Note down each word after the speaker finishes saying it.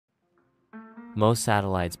Most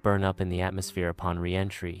satellites burn up in the atmosphere upon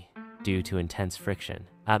re-entry due to intense friction.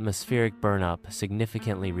 Atmospheric burnup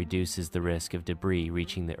significantly reduces the risk of debris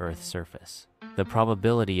reaching the Earth's surface. The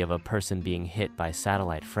probability of a person being hit by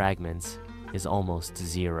satellite fragments is almost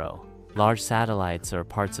zero. Large satellites or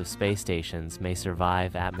parts of space stations may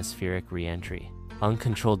survive atmospheric re-entry.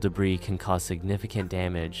 Uncontrolled debris can cause significant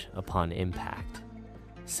damage upon impact,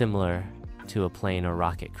 similar to a plane or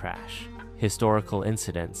rocket crash. Historical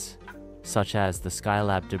incidents, such as the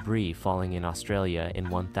Skylab debris falling in Australia in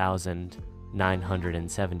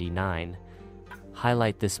 1979,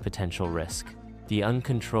 highlight this potential risk. The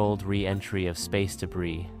uncontrolled re-entry of space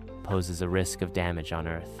debris poses a risk of damage on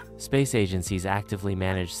Earth. Space agencies actively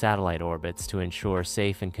manage satellite orbits to ensure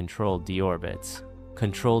safe and controlled deorbits.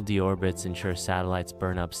 Controlled deorbits ensure satellites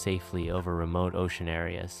burn up safely over remote ocean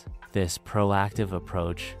areas. This proactive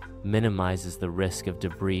approach minimizes the risk of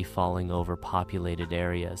debris falling over populated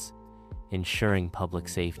areas, ensuring public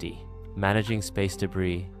safety. Managing space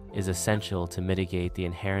debris is essential to mitigate the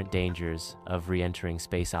inherent dangers of re-entering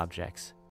space objects.